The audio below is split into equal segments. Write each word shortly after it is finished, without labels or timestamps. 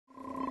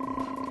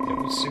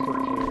super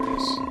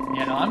hilarious.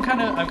 Yeah, no, I'm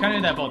kind of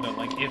in that boat though.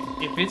 Like,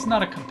 if it's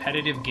not a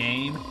competitive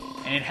game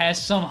and it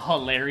has some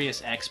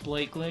hilarious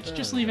exploit glitch,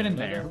 just leave it in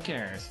there. Who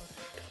cares?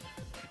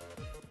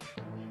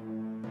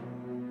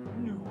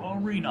 New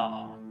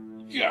arena.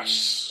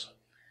 Yes!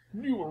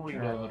 New There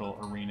arena. are little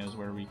arenas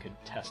where we could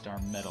test our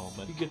metal,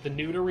 but You get the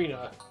nude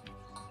arena.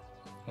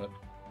 What?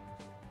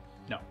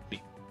 no,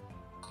 B.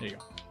 There you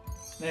go.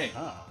 Hey,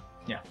 Ah.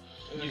 yeah.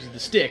 Use the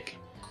stick.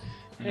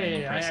 and then you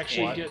Hey, I press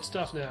actually what? get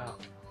stuff now.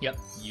 Yep.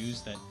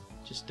 Use that.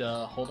 Just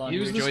hold on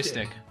Use to your the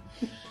joystick.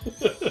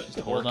 stick. Just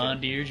hold on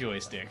to your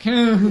joystick.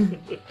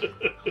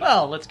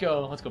 Well, let's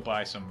go. Let's go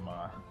buy some.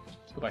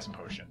 Let's go buy some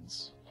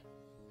potions.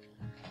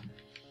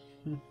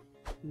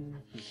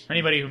 For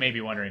anybody who may be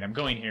wondering, I'm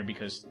going here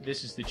because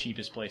this is the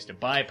cheapest place to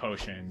buy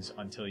potions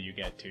until you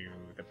get to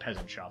the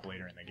peasant shop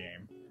later in the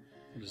game.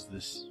 What is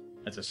this?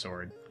 That's a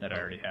sword that I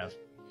already have.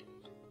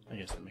 I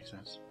guess that makes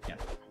sense. Yeah.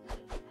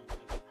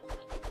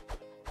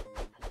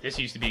 This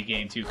used to be a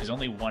game too, because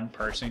only one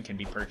person can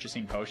be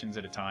purchasing potions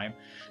at a time.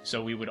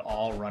 So we would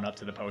all run up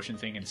to the potion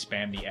thing and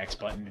spam the X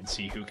button and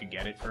see who could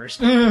get it first.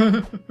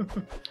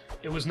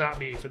 It was not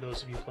me, for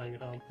those of you playing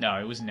at home. No,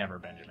 it was never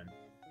Benjamin.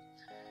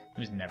 It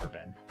was never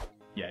Ben.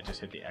 Yeah,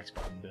 just hit the X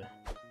button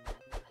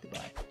to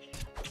buy.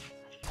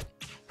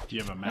 Do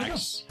you have a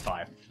max?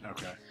 5.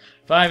 Okay.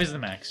 5 is the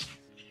max.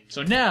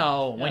 So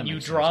now, Yeah, when that you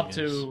makes drop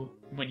sense, I to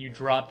when you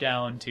drop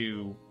down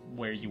to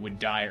where you would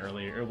die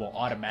earlier, it will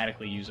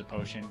automatically use a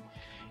potion.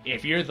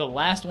 If you're the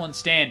last one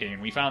standing,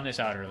 we found this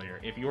out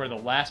earlier. If you are the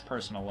last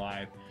person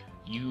alive,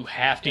 you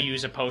have to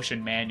use a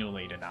potion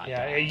manually to not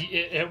Yeah, die.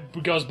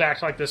 it goes back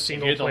to like the If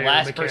single you're the player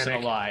last mechanic. person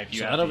alive, you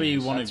So have that'll to be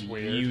use. one That's of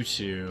weird. you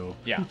two.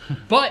 Yeah.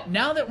 But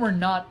now that we're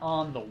not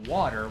on the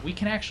water, we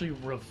can actually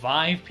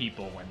revive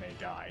people when they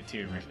die,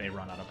 too, if they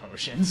run out of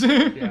potions.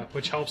 Yeah,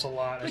 which helps a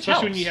lot, Which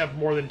especially when helps. you have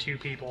more than 2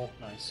 people.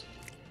 Nice.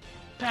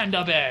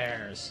 Panda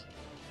bears!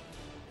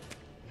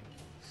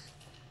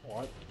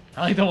 What?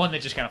 I like the one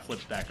that just kind of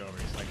flips back over.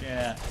 He's like,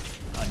 yeah.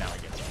 Oh, now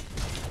he gets up.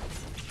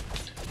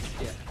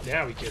 Yeah,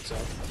 now he gets up.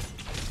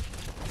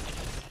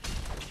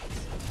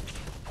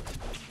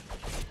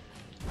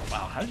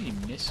 Wow, how did he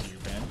miss you,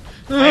 Ben?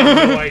 I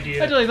have no I idea.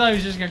 totally thought he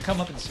was just going to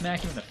come up and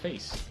smack you in the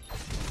face.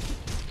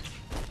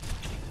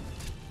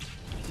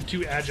 I'm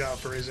too agile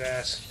for his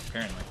ass.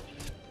 Apparently.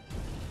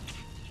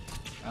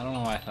 I don't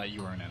know why I thought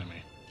you were an enemy.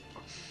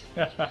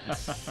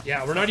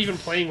 Yeah, we're not even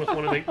playing with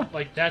one of the...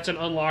 Like, that's an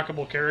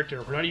unlockable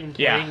character. We're not even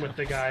playing Yeah. with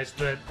the guys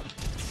that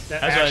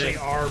That's actually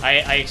what are...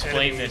 I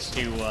explained enemies.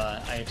 this to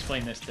I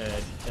explained this to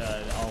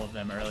all of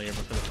them earlier,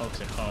 but for the folks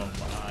at home,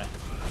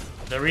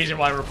 the reason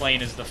why we're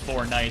playing is the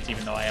 4 knights,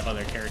 even though I have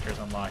other characters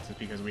unlocked, is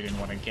because we didn't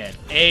want to get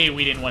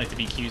we didn't want it to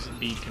be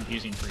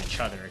confusing for each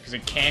other, because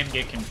it can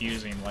get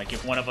confusing. Like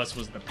if one of us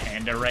was the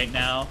panda right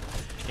now,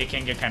 it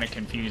can get kind of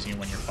confusing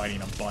when you're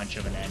fighting a bunch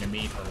of an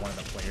enemy for one of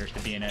the players to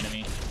be an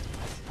enemy.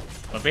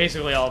 But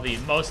basically,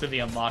 most of the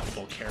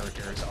unlockable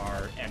characters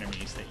are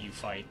enemies that you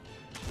fight.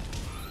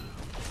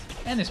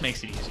 And this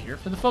makes it easier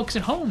for the folks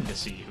at home to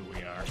see who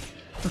we are.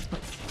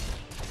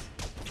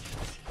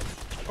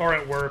 Or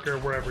at work, or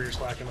wherever you're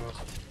slacking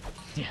off.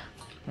 Yeah,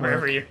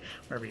 wherever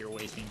you're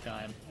wasting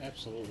time.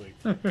 Absolutely.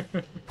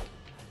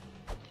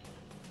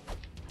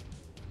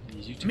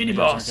 These YouTube Mini videos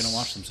boss. aren't gonna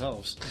watch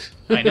themselves.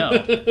 I know.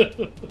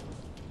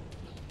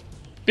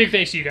 Big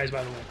thanks to you guys,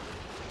 by the way.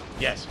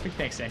 Yes, big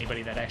thanks to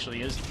anybody that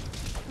actually is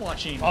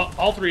watching.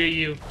 All 3 of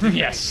you.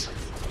 Yes.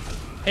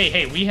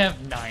 Hey, we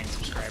have 9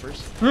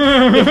 subscribers.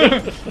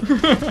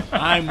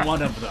 I'm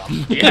one of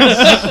them.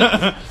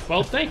 Yes.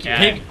 Well, thank you.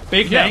 Yeah.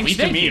 Big Yeah, thanks we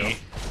to thank me. you.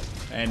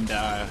 And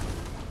yeah.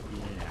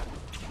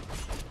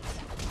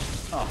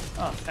 Oh.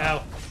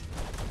 Ow.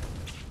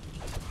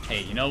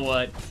 Hey, you know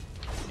what?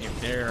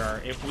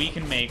 If we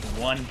can make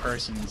one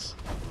person's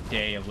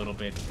day a little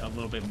bit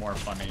more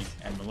funny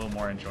and a little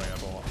more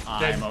enjoyable,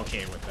 I'm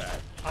okay with that.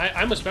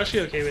 I'm especially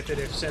okay with it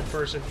if said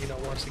person,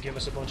 wants to give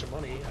us a bunch of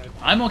money.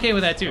 I'm okay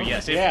with that too.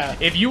 Yes. yeah.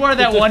 If you are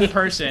that one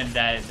person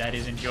that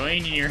is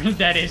enjoying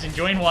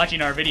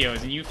watching our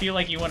videos and you feel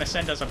like you want to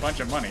send us a bunch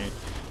of money,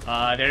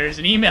 there's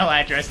an email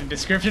address in the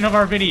description of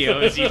our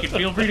videos. You can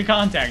feel free to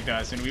contact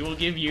us, and we will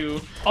give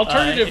you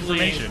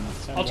information.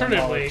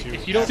 Alternatively, $1 to-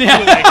 if you don't feel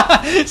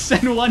like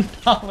Send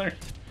 $1.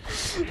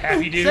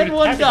 happy dude, Send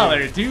happy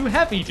 $1 to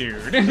Happy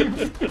Dude.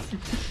 dude.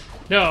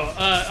 No.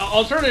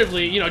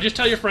 Alternatively, just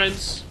tell your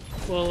friends.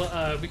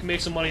 Well, we can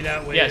make some money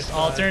that way. Yes. if,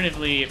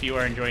 Alternatively, if you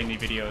are enjoying the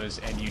videos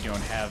and you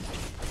don't have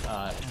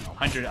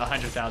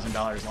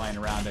 $100,000 lying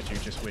around that you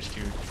just wish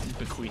to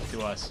bequeath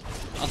to us,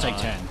 I'll take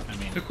 10. I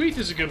mean, Bequeath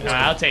is a good one.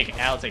 I'll take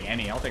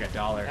any. I'll take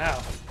 $1.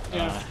 Ow.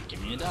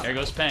 give me a dollar. There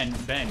goes Ben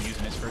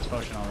using his first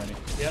potion already.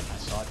 Yep. I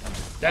saw it coming.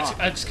 That's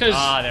because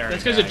there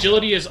we go.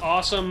 agility is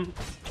awesome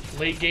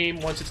late game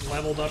once it's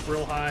leveled up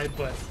real high,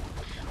 but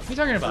What are you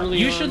talking about? Early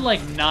You on.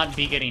 should not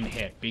be getting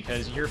hit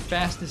because you're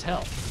fast as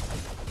hell.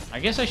 I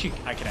guess I could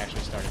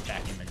actually start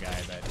attacking the guy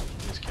that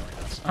is killing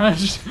us. I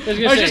was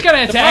just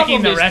kind of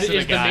attacking the rest of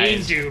the guys.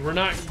 main dude. We're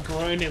not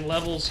grinding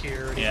levels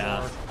here anymore.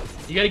 Yeah.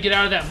 You got to get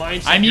out of that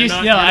mindset. I'm You're used.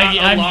 not- No,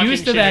 you're not I'm unlocking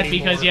used to shit that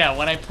anymore.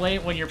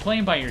 because when you're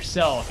playing by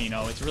yourself,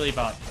 it's really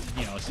about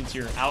since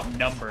you're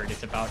outnumbered,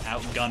 it's about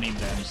outgunning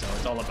them. So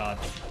it's all about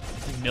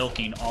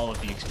milking all of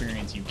the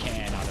experience you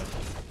can out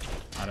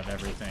of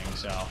everything.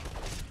 So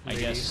I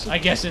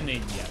guess in the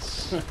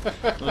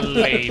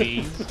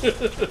ladies.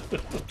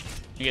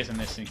 I guess in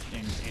this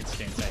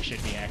instance, I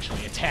should be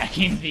actually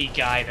attacking the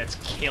guy that's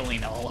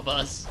killing all of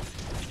us.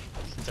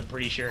 Since I'm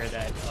pretty sure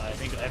that I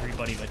think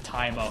everybody but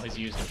Tymo has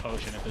used a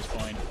potion at this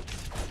point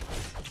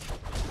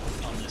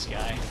on this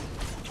guy.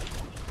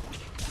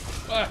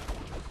 Ah.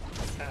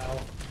 Ow.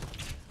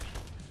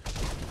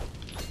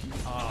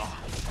 Oh,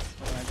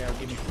 that guy will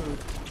give me food.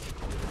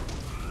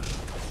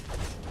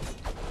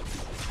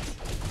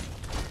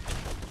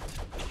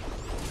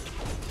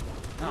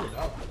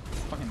 Oh,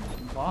 fucking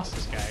lost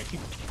this guy. I keep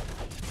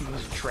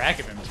losing track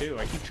of him too.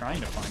 I keep trying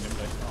to find him,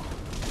 but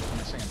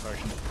my second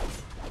potion.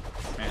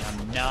 Man,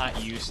 I'm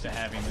not used to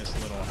having this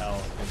little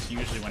health, because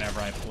usually whenever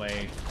I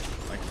play,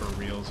 like, for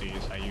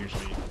realsies, I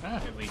usually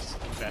at least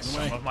invest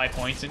some of my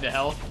points into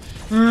health.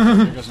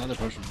 There goes another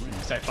potion for me.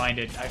 Because I find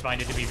it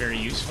to be very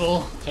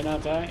useful 10 out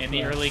of 10? in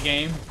the early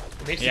game.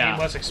 It makes the game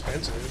less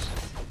expensive.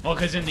 Well,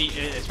 because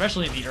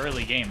especially in the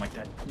early game, like,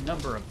 that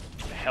number of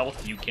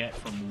health you get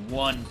from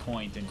 1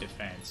 point in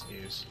defense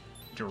is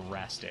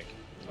drastic.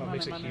 Oh, it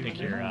makes a huge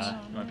You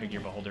want to pick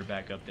your beholder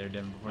back up there,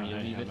 Devin, before you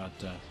leave it?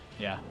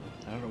 Yeah.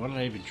 I don't know. What did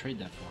I even trade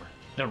that for?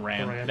 The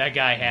ram. The ram.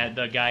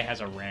 The guy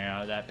has a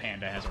ram. That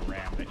panda has a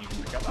ram that you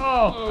can pick up.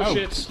 Oh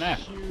shit! Snap.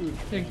 Huge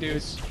Big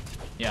dudes.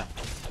 Yeah.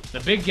 The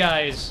big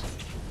guys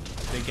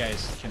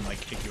can like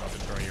kick you up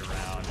and throw you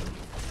around,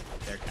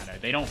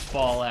 and they don't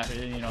fall after.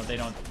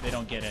 They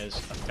don't get as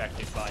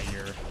affected by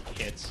your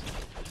hits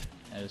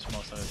as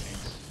most other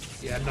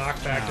things. Yeah,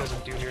 knockback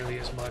doesn't do nearly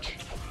as much.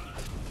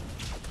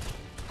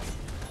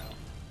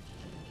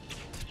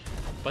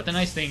 But the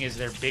nice thing is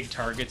they're big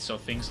targets, so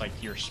things like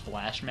your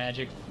splash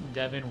magic,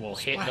 Devin, will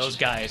hit those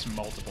guys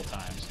multiple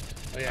times.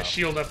 Oh yeah,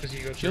 shield up as you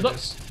go through Shield up.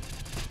 this.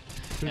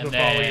 Through And the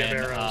volley of then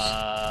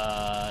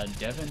arrows.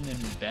 Devin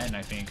and Ben,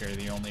 I think, are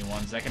the only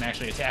ones that can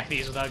actually attack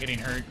these without getting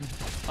hurt.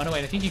 Oh no,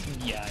 wait, I think you can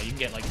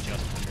get like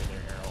just under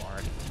their arrow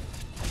arc.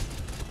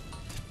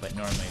 But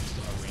normally it's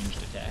a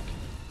ranged attack.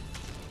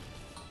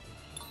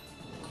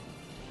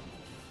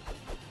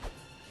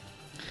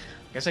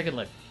 I guess I could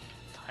let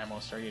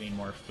Tymo start getting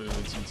more food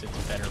since it's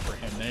better for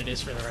him than it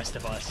is for the rest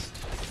of us.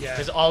 Yeah.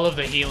 Because all of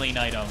the healing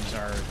items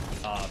are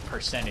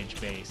percentage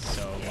based,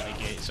 so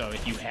so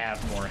if you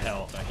have more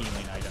health, a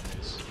healing item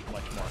is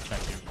much more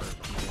effective for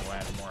people who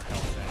have more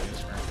health than it is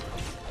for.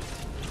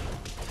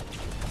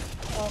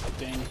 Oh,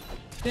 dang.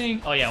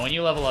 Ding! Oh yeah, when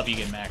you level up, you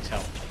get max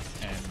health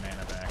and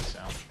mana back, so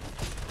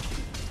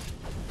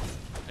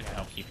that can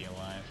help keep you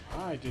alive.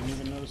 I didn't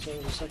even notice there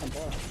was a second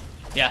bar.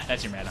 Yeah,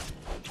 that's your mana,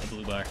 the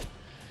blue bar.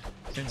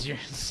 Since you're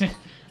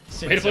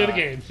Way to play the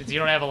game. Since you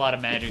don't have a lot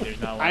of magic, there's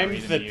not a lot of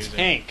reason to use it. I'm the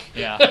tank.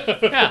 Yeah.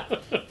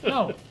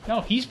 Yeah.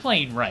 No, he's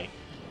playing right.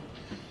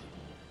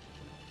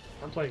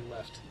 I'm playing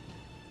left.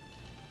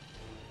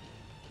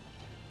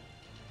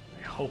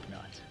 I hope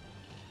not.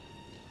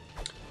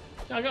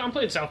 No, I'm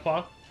playing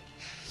Southpaw.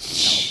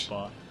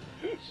 Southpaw.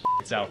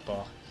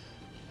 Southpaw.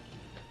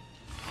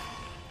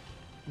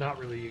 Not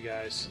really, you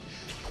guys.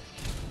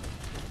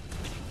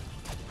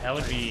 That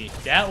would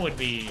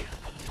be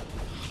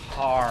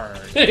hard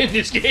In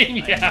this game,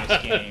 in yeah.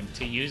 this game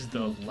to use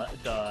the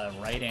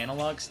right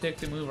analog stick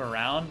to move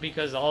around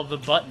because all the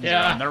buttons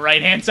are on the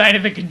right hand side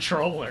of the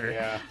controller.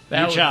 Yeah.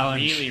 That would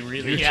challenge.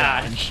 really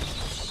challenge.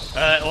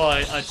 Well,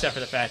 except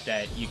for the fact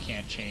that you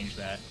can't change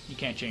that. You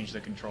can't change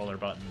the controller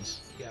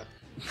buttons. Yeah.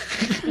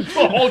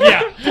 Oh,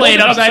 yeah. Play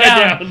it upside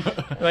down.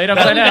 Play it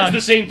upside down. That's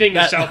the same thing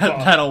as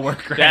Southpaw. That'll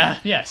work, right? Yeah.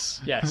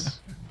 Yes.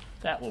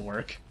 That will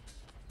work.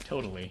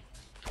 Totally.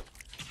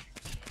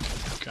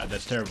 God,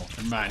 that's terrible.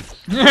 Never mind.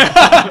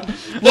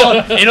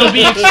 Well,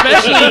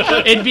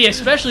 it'd be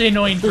especially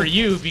annoying for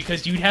you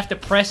because you'd have to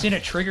press in a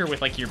trigger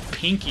with like your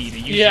pinky to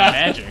use your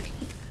magic.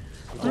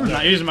 I'm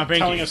not using my pinky.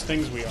 Telling us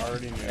things we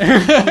already knew.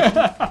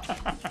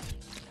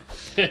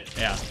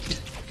 Yeah.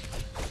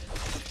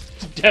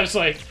 Dev's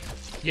like,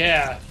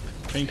 yeah,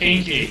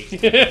 Pinky.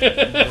 pinky.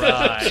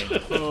 Right.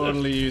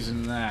 Totally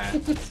using that.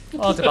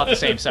 Well, it's about the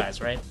same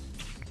size, right?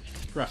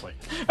 Roughly.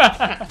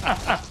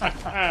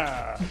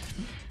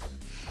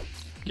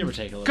 Give or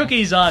take a little.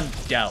 Cookies on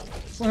doubt.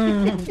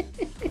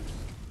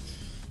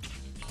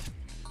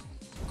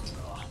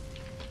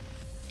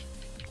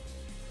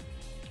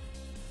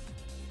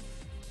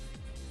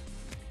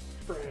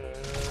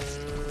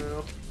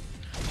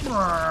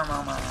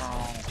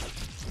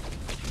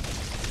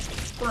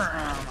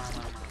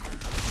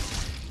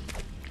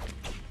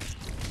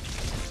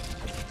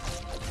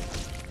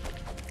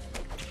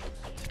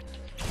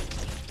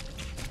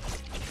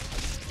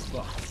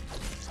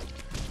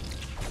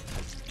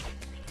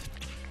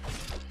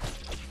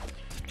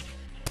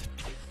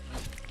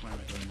 Why am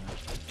I doing that?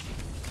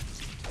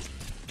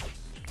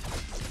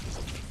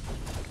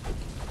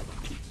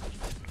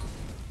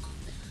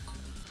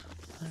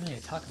 I don't need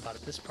to talk about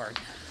it this part.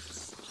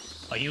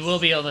 Oh, you will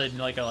be able to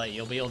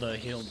you'll be able to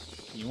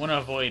you want to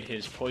avoid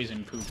his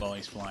poison poop while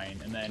he's flying,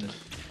 and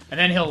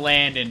then he'll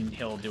land and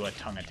he'll do a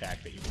tongue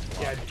attack that you can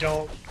block.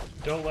 Yeah,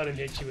 don't let him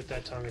hit you with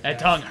that tongue attack. That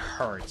tongue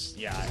hurts.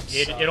 Yeah,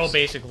 It it'll sucks.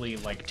 basically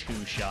like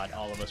two-shot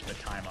all of us but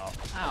Tymo.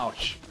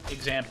 Ouch!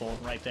 Example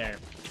right there.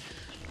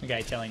 The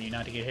guy telling you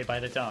not to get hit by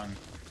the tongue.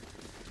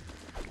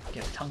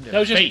 Get a tongue to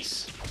the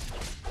face.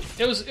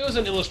 It was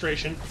an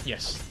illustration.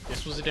 Yes,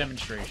 this was a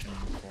demonstration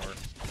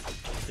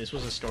for. This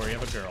was a story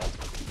of a girl.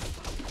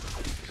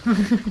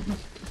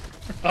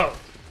 Oh.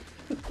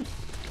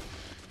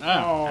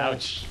 Oh.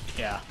 Ouch!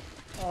 Yeah.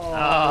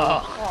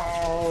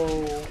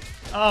 Oh.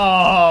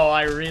 Oh,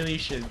 I really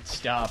should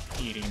stop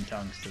eating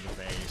tongues to the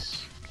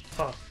face.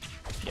 Huh.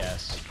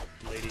 Yes.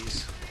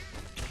 Ladies.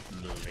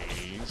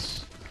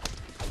 Ladies.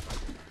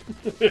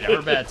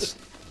 Never bats.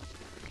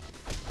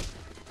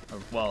 Or,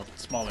 well,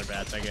 smaller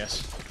bats, I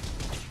guess.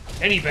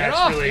 Any bats, Get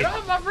off! really. Get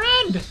off, my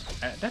friend!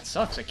 That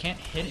sucks. I can't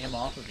hit him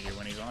off of you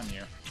when he's on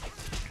you.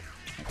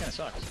 That kind of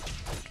sucks.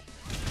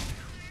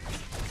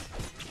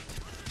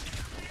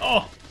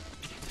 Oh!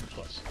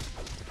 Close.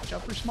 Watch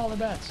out for smaller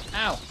bats.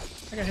 Ow!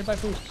 I got hit by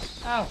poop.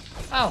 Ow!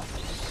 Ow!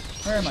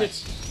 Where am I? I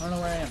don't know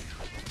where I am.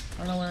 I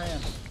don't know where I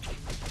am.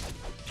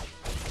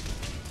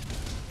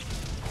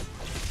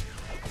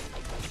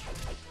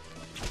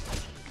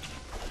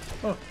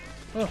 Oh!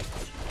 Oh!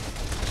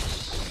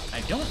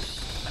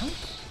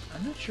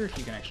 I'm not sure if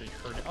you can actually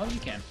hurt it. Oh, you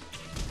can.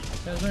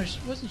 I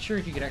wasn't sure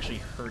if you could actually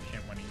hurt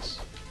him when he's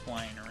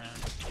flying around.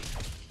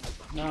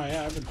 No,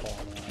 yeah, I've been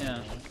falling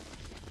around. Yeah.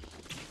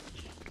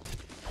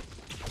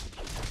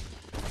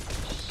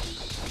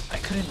 I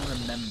couldn't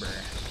remember.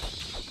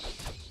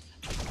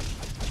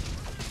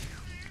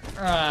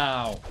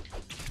 Ow!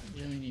 I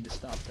really need to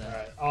stop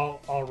that. Alright,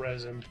 I'll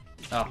res him.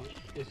 Oh.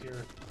 If you're...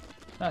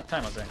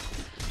 Time was there.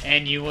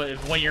 And you,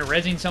 when you're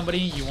rezzing somebody,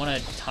 you want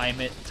to time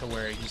it to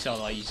where you saw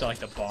like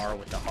the bar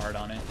with the heart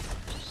on it.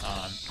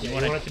 You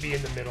want it to be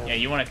in the middle. Yeah,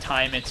 you want to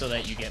time it so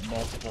that you get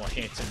multiple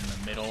hits in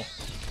the middle.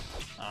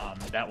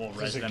 That will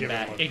res them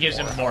back. It gives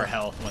them more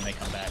health when they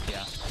come back.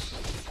 Yeah.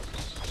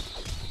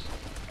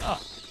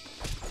 Oh.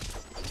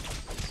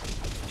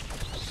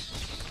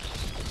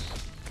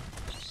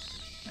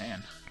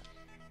 Man.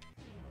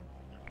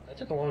 That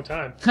took a long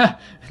time.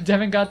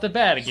 Devin got the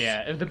bat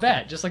again. The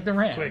bat, just like the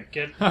ram. Quick,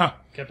 get back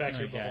to your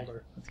Okay.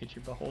 beholder. Let's get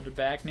your beholder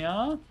back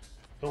now.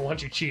 Don't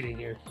want you cheating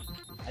here.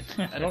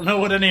 I don't know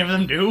what any of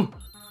them do.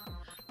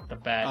 The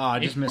bat. Oh, I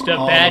just missed the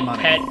all the bad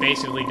money. pet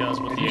basically does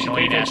what the You should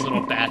annoying pay ass attention.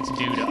 little bats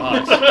do to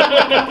us.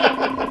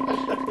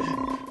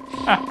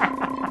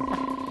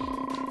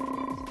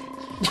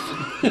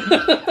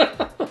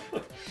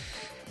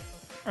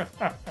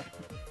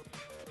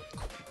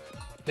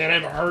 Then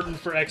I'm hurting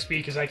for XP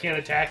because I can't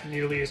attack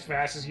nearly as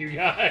fast as you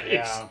guys.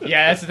 Yeah.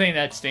 Yeah, that's the thing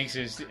that stinks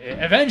is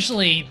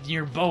eventually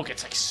your bow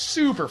gets like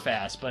super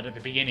fast, but at the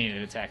beginning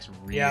it attacks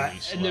really Yeah,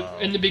 slow.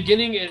 in the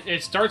beginning,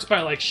 it starts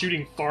by like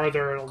shooting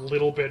farther and a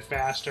little bit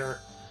faster,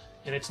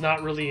 and it's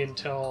not really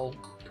until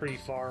pretty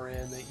far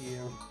in that you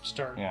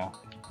start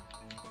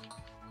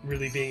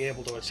really being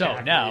able to attack. So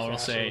now really it'll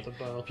faster say with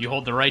the bow. if you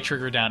hold the right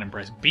trigger down and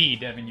press B,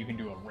 Devin, you can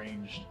do a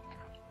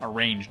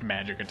ranged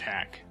magic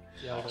attack.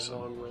 Yeah, like a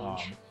long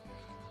range.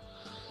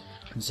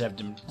 Instead of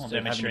them having to be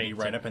demonstrate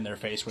right up in their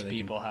face where they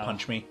people can how-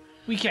 punch me.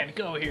 We can't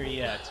go here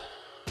yet.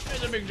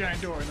 There's a big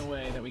giant door in the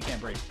way that we can't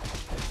break.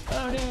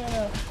 Oh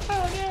no!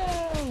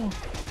 Oh no!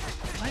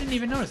 I didn't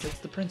even notice. That's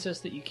the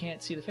princess that you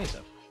can't see the face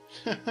of.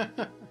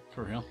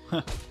 For real?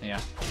 Yeah,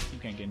 you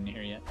can't get in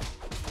here yet.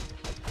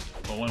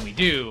 But when we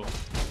do,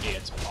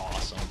 it's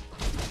awesome.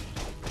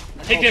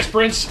 Take this,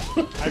 Prince!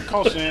 I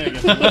call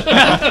shenanigans.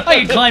 I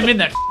can climb in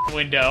that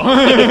window.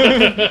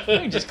 I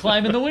can just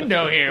climb in the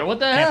window here. What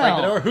the Can't break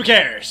the hell? door. Who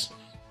cares?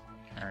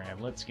 Alright,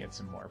 let's get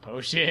some more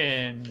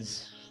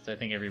potions. So I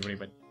think everybody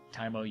but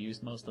Tymo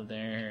used most of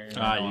theirs.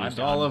 I used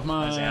all of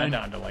I say I'm mine.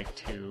 down to like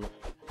 2.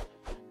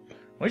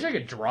 Wish I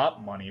could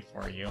drop money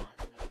for you.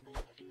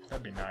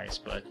 That'd be nice,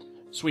 but...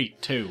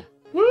 Sweet, 2.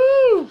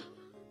 Woo!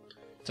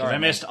 It's I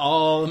missed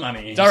all the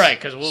money. It's alright,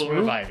 because we'll Swoop.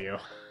 revive you.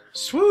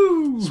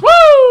 Swoo!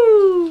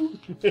 Woo!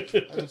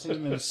 That's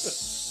even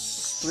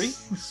 3?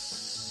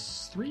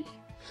 3?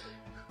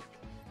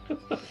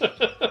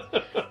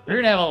 We're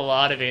gonna have a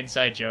lot of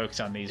inside jokes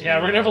on these. Yeah,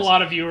 we're gonna have a videos.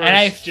 lot of viewers. And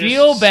I just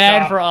feel bad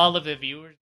stop. for all of the viewers.